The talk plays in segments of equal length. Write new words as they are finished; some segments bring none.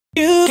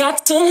You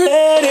got to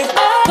let it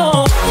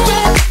go.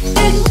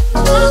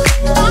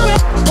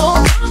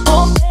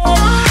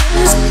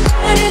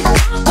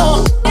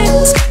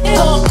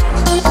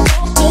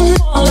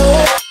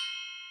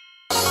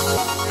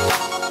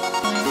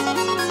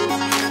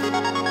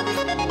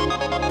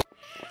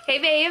 Hey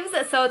babes,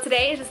 so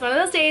today is just one of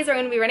those days where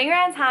I'm going to be running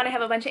around town. I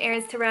have a bunch of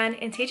errands to run,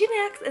 and TJ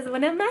Maxx is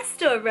one of my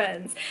store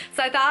runs.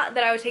 So I thought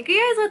that I would take you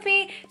guys with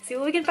me, see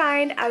what we can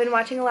find. I've been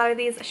watching a lot of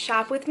these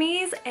shop with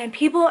me's, and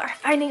people are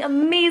finding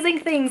amazing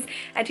things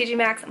at TJ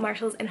Maxx,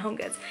 Marshalls, and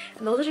HomeGoods.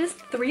 And those are just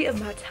three of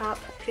my top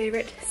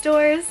favorite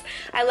stores.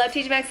 I love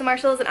TJ Maxx and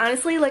Marshalls, and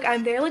honestly, like,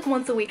 I'm there like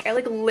once a week. I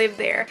like live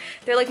there.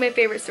 They're like my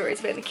favorite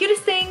stores. They have the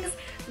cutest things,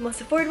 the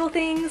most affordable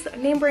things,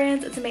 name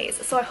brands. It's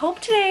amazing. So I hope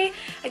today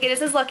I get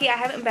just as lucky. I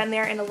haven't been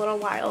there in a little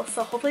while,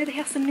 so hopefully they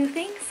have some new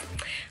things.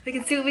 We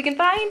can see what we can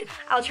find.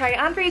 I'll try it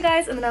on for you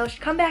guys, and then I'll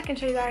come back and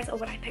show you guys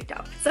what I picked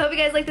out. So I hope you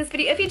guys like this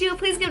video. If you do,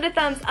 please give it a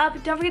thumbs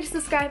up. Don't forget to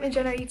subscribe and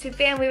join our YouTube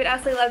family. We would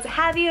absolutely love to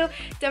have you.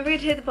 Don't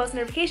forget to hit the post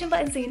notification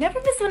button so you never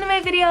miss one of my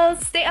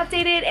videos. Stay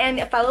updated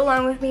and follow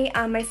along with me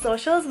on my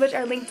socials, which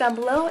are linked down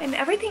below, and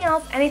everything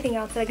else, anything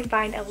else that I can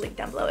find, I'll link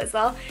down below as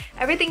well.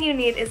 Everything you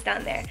need is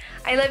down there.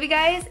 I love you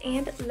guys,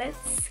 and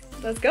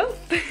let's go.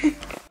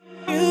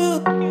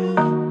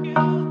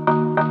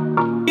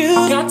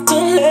 You got to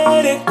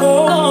let it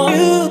go.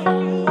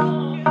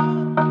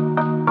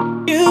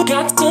 You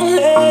got to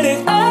let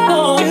it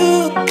go.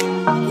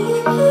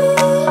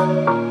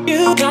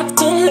 You got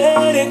to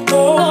let it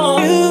go.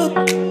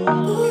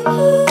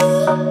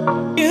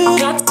 You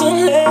got to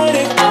let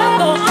it go.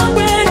 I'm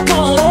ready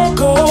to let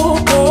go,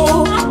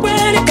 go. I'm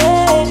ready to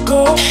let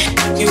go.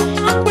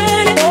 I'm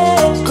ready to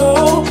let go,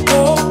 go.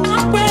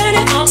 I'm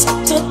ready to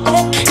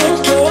let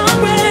go. I'm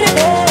ready to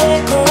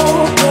let go,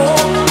 go.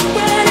 I'm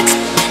ready to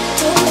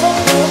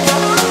let go.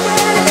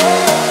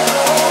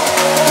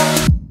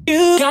 You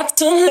got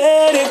to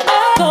let it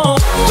go.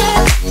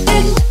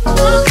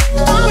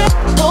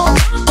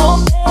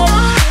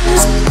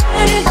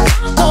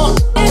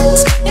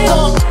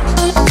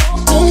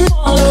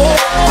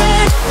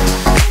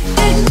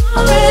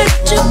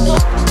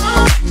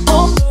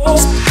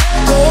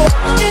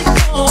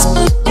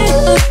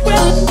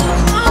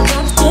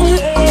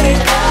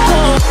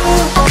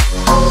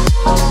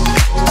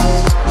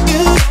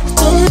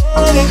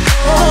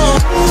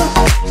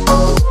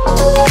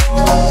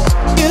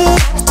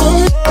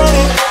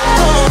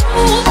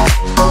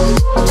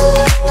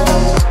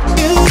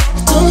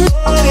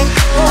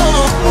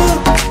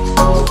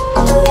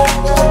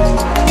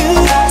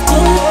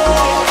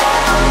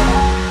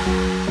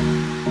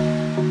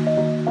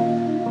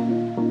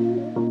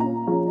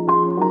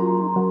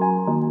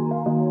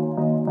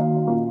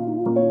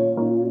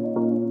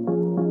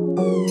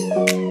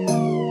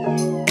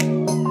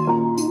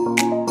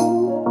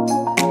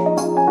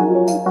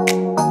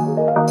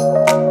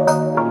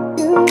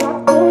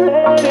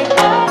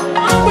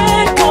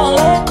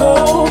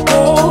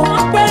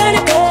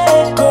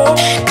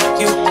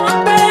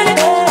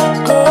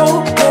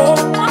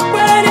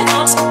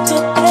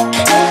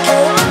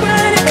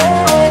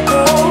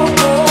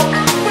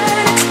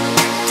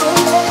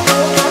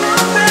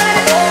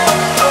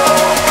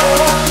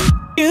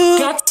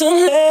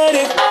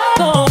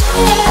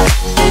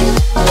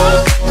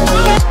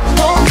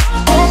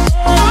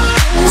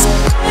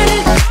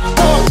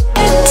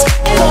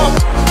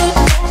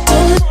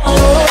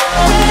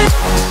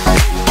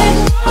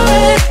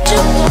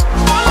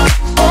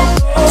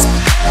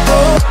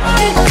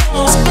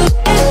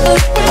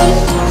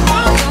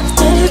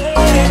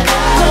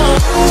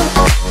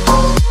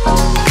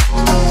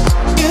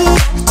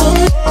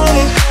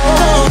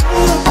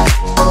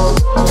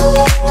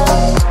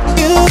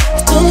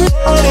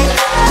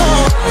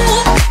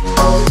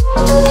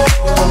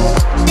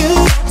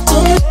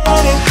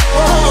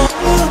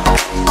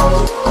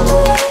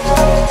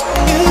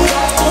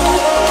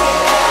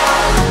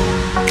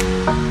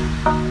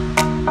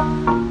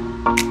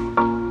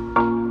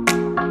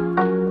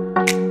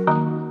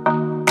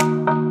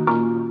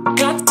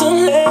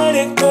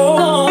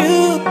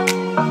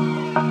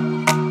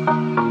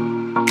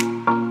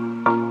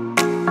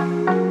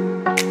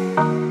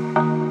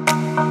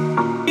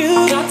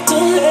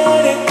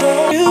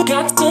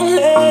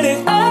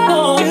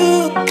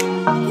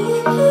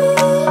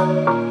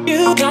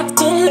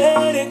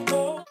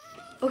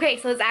 Okay,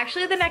 so it's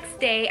actually the next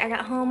day. I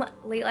got home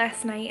late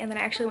last night, and then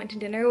I actually went to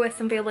dinner with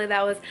some family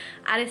that was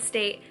out of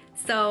state.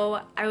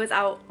 So I was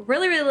out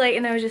really late,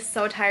 and I was just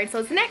so tired. So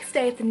it's the next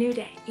day, it's a new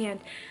day, and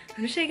I'm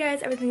gonna show you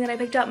guys everything that I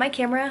picked up. My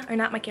camera, or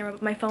not my camera,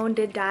 but my phone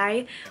did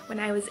die when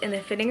I was in the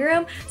fitting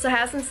room. So I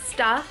have some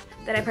stuff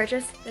that I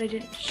purchased that I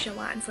didn't show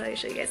on, so I'll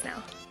show you guys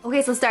now.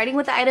 Okay, so starting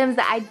with the items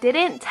that I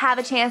didn't have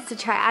a chance to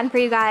try on for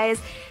you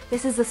guys,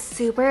 this is a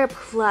super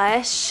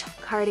plush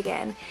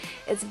cardigan.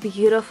 It's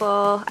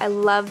beautiful. I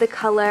love the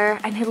color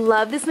and I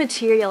love this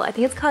material. I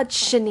think it's called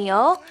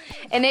chenille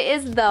and it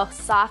is the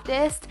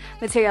softest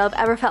material I've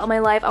ever felt in my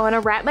life. I want to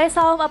wrap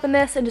myself up in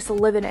this and just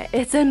live in it.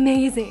 It's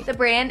amazing. The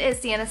brand is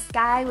Sienna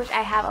Sky, which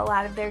I have a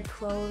lot of their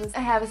clothes.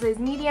 I have a size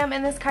medium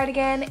in this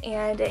cardigan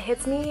and it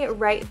hits me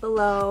right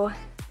below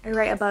or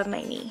right above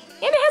my knee.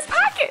 And it has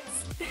pockets.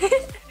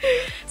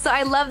 So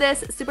I love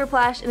this, super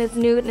plush and it's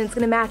nude and it's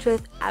gonna match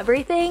with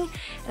everything.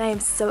 And I am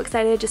so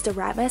excited just to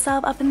wrap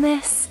myself up in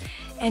this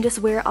and just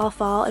wear it all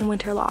fall and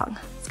winter long.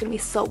 It's gonna be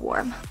so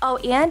warm. Oh,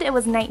 and it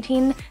was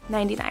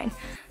 $19.99.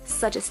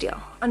 Such a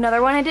steal.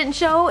 Another one I didn't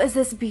show is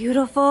this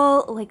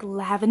beautiful like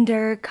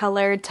lavender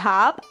colored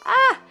top.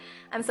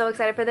 I'm so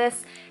excited for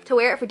this, to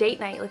wear it for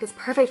date night. Like it's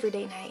perfect for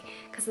date night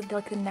because of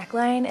like the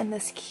neckline and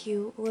this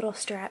cute little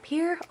strap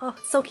here. Oh,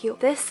 it's so cute.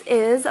 This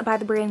is by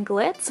the brand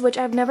Glitz, which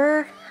I've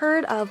never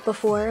heard of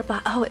before,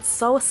 but oh, it's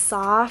so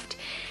soft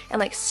and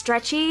like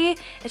stretchy.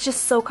 It's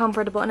just so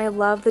comfortable and I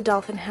love the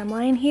dolphin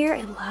hemline here.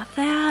 I love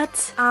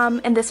that.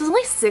 And this was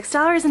only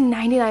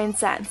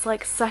 $6.99.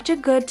 Like such a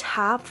good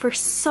top for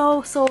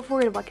so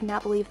affordable. I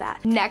cannot believe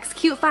that. Next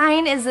cute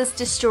find is this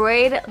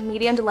destroyed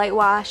medium to light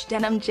wash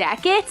denim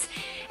jacket.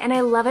 And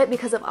I love it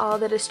because of all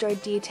the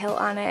destroyed detail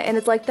on it. And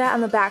it's like that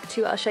on the back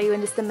too. I'll show you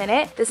in just a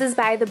minute. This is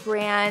by the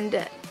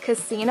brand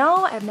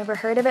Casino. I've never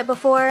heard of it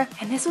before.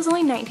 And this was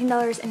only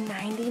 $19.99.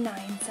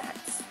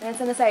 And it's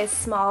in a size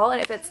small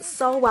and it fits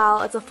so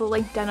well. It's a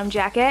full-length denim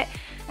jacket.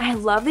 And I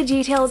love the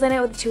details in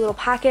it with the two little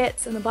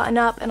pockets and the button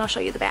up, and I'll show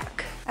you the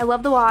back. I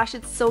love the wash,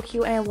 it's so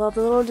cute, and I love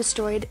the little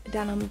destroyed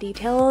denim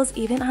details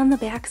even on the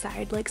back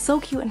side. Like so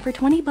cute, and for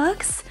 20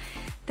 bucks,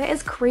 that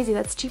is crazy.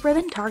 That's cheaper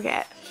than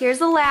Target. Here's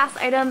the last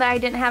item that I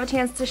didn't have a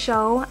chance to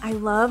show. I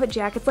love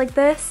jackets like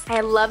this.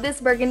 I love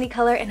this burgundy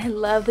color and I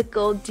love the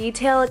gold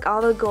detail. Like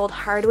all the gold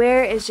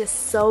hardware is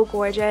just so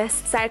gorgeous.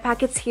 Side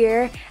pockets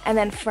here and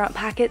then front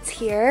pockets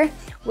here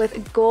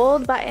with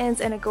gold buttons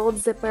and a gold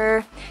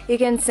zipper. You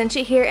can cinch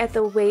it here at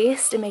the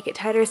waist and make it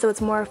tighter so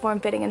it's more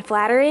form-fitting and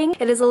flattering.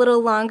 It is a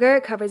little longer,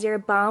 it covers your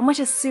bum, which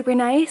is super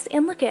nice.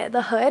 And look at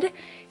the hood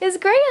is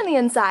gray on the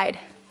inside.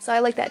 So I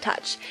like that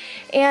touch.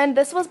 And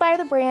this was by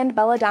the brand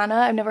Belladonna.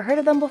 I've never heard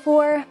of them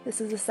before.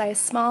 This is a size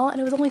small and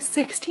it was only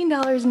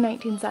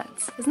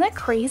 $16.19. Isn't that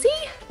crazy?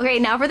 Okay,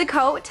 now for the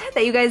coat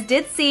that you guys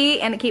did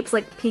see and it keeps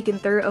like peeking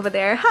through over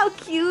there. How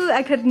cute!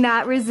 I could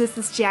not resist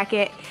this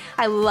jacket.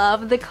 I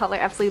love the color,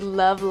 absolutely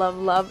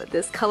love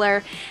this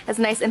color. It's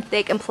nice and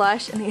thick and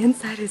plush and the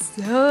inside is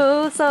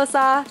so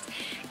soft.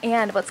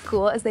 And what's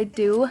cool is they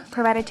do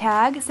provide a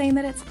tag saying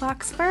that it's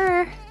fox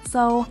fur.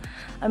 So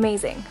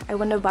amazing. I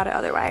wouldn't have bought it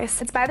otherwise.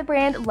 It's by the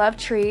brand Love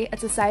Tree.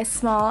 It's a size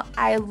small.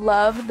 I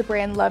love the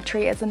brand Love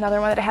Tree. It's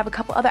another one that I have a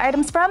couple other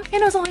items from. And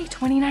it was only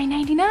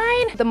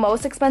 $29.99. The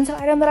most expensive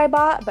item that I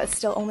bought, but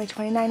still only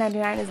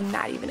 $29.99 is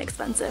not even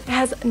expensive. It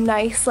has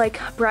nice like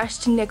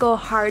brushed nickel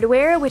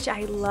hardware, which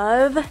I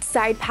love.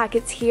 Side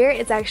pockets here.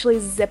 It's actually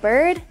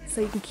zippered,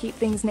 so you can keep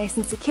things nice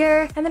and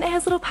secure. And then it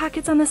has little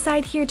pockets on the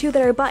side here too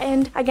that are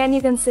buttoned. Again,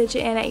 you can cinch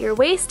it in at your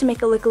waist to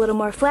make it look a little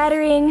more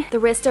flattering. The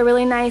wrists are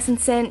really nice and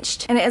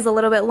cinched, and it is a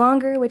little bit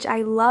longer, which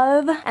I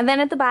love. And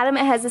then at the bottom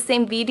it has the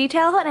same V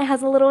detail and it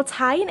has a little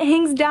tie and it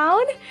hangs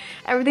down.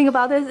 Everything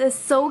about this is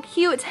so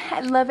cute.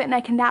 I love it and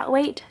I cannot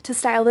wait to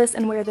style this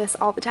and wear this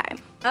all the time.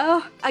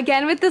 Oh,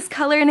 again with this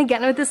color and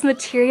again with this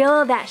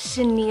material, that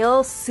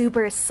chenille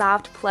super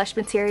soft plush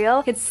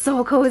material. It's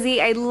so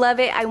cozy. I love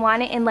it. I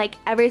want it in like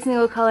every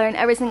single color and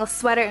every single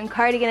sweater and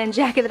cardigan and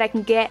jacket that I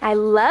can get. I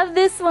love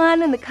this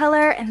one and the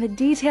color and the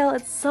detail.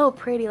 It's so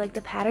pretty. Like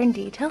the pattern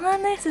detail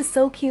on this is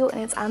so cute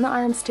and it's on the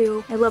arms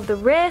too. I love the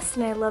wrist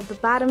and I love the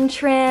bottom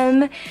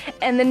trim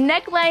and the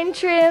neckline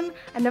trim.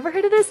 I've never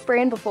heard of this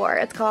brand before.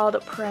 It's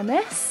called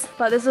Premise,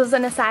 but this was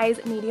in a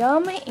size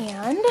medium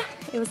and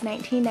it was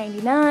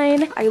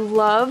 $19.99. I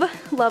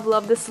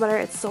love this sweater.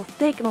 It's so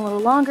thick and a little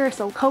longer,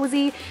 so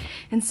cozy,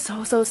 and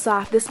so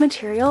soft. This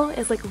material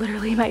is like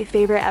literally my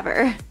favorite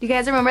ever. You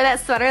guys remember that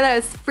sweater that I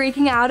was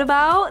freaking out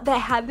about that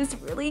had this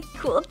really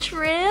cool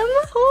trim?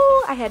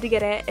 Oh, I had to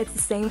get it. It's the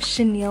same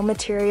chenille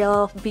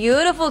material.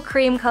 Beautiful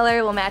cream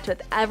color, will match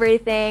with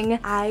everything.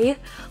 I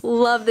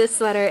love this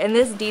sweater, and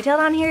this detail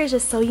on here is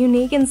just so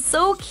unique and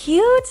so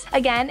cute.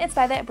 Again, it's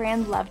by that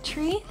brand Love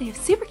Tree. They have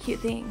super cute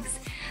things.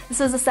 This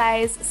was a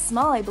size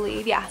small, I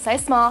believe. Yeah,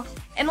 size small,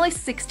 and only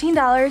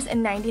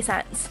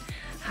 $16.90.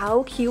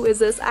 How cute is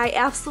this? I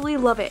absolutely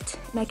love it,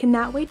 and I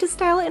cannot wait to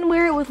style it and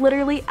wear it with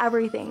literally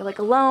everything, like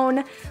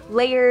alone,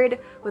 layered,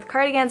 with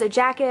cardigans or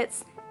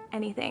jackets,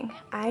 anything.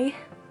 I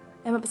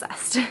am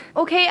obsessed.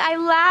 Okay, I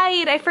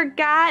lied. I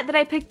forgot that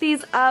I picked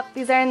these up.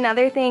 These are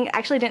another thing. I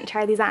actually didn't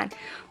try these on,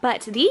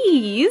 but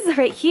these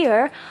right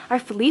here are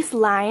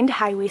fleece-lined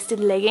high-waisted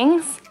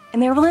leggings.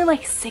 and they were only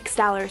like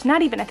 $6.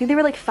 Not even, I think they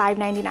were like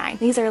 $5.99.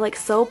 These are like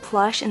so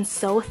plush and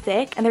so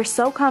thick, and they're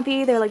so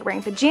comfy. They're like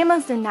wearing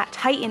pajamas. They're not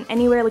tight in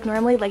anywhere. Like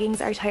normally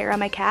leggings are tight around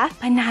my calf,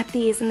 but not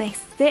these, and they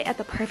sit at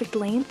the perfect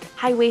length,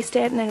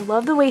 high-waisted, and I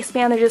love the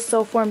waistband. They're just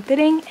so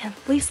form-fitting and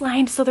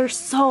fleece-lined, so they're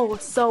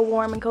so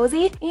warm and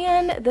cozy.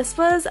 And this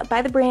was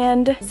by the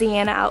brand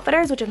Ziana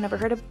Outfitters, which I've never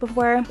heard of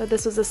before, but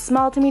this was a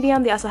small to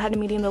medium. They also had a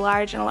medium to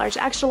large and a large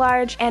to extra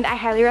large, and I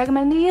highly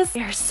recommend these.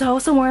 They're so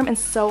warm and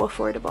so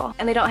affordable,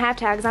 and they don't have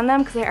tags on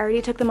them because I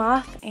already took them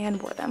off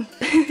and wore them.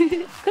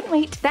 Couldn't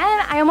wait.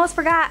 Then I almost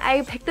forgot,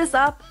 I picked this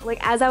up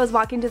like as I was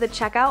walking to the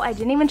checkout. I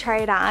didn't even try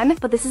it on,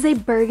 but this is a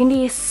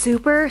burgundy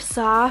super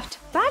soft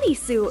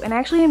bodysuit, and I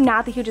actually am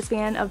not the hugest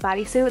fan of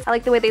bodysuits. I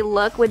like the way they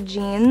look with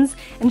jeans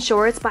and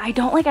shorts, but I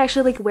don't like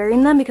actually like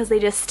wearing them because they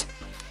just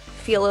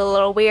feel a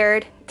little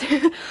weird.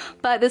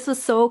 But this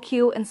was so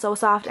cute and so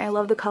soft, and I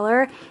love the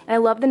color and I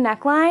love the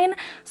neckline,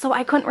 so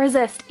I couldn't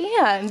resist.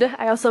 And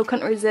I also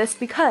couldn't resist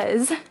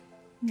because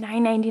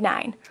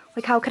 $9.99.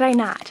 Like, how could I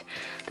not?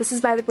 This is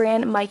by the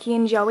brand Mikey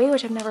and Joey,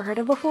 which I've never heard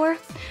of before.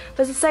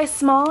 But it's a size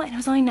small, and it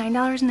was only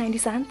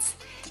 $9.90.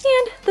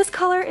 And this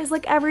color is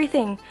like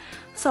everything.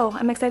 So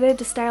I'm excited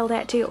to style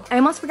that too. I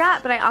almost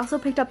forgot, but I also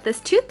picked up this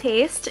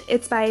toothpaste.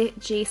 It's by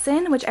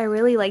Jason, which I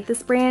really like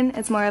this brand.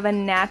 It's more of a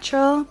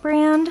natural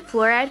brand.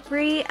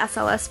 Fluoride-free,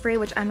 SLS-free,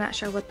 which I'm not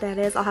sure what that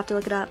is. I'll have to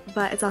look it up,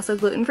 but it's also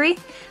gluten-free.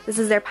 This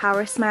is their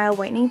Power Smile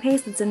whitening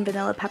paste. It's in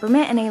vanilla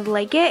peppermint, and I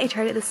like it. I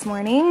tried it this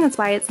morning. That's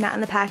why it's not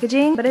in the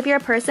packaging. But if you're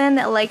a person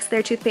that likes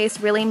their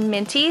toothpaste really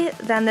minty,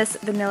 then this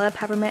vanilla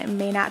peppermint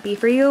may not be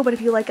for you. But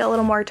if you like it a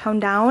little more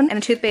toned down and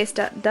a toothpaste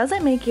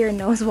doesn't make your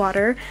nose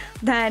water,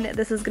 then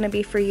this is gonna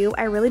be for you.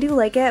 I really do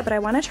like it, but I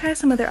want to try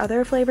some of their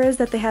other flavors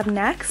that they have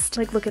next.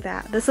 Like, look at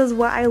that. This is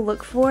what I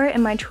look for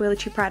in my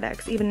toiletry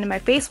products, even in my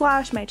face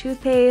wash, my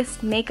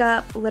toothpaste,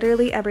 makeup,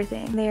 literally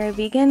everything. They are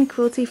vegan,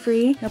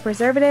 cruelty-free, no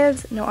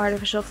preservatives, no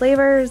artificial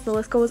flavors. The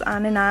list goes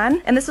on.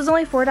 And this was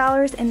only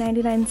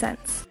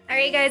 $4.99.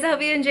 Alright guys, I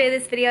hope you enjoyed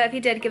this video. If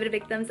you did, give it a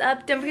big thumbs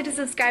up. Don't forget to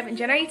subscribe and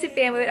join our YouTube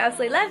family. We would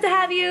absolutely love to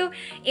have you.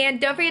 And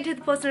don't forget to hit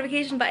the post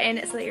notification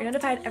button so that you're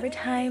notified every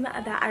time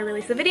that I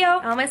release a video.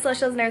 All my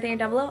socials and everything are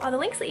down below. All the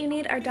links that you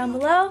need are down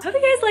below. Hope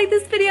you guys like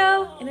this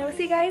video, and I will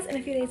see you guys in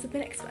a few days with the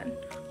next one.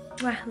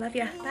 Mwah, love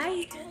ya.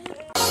 Bye.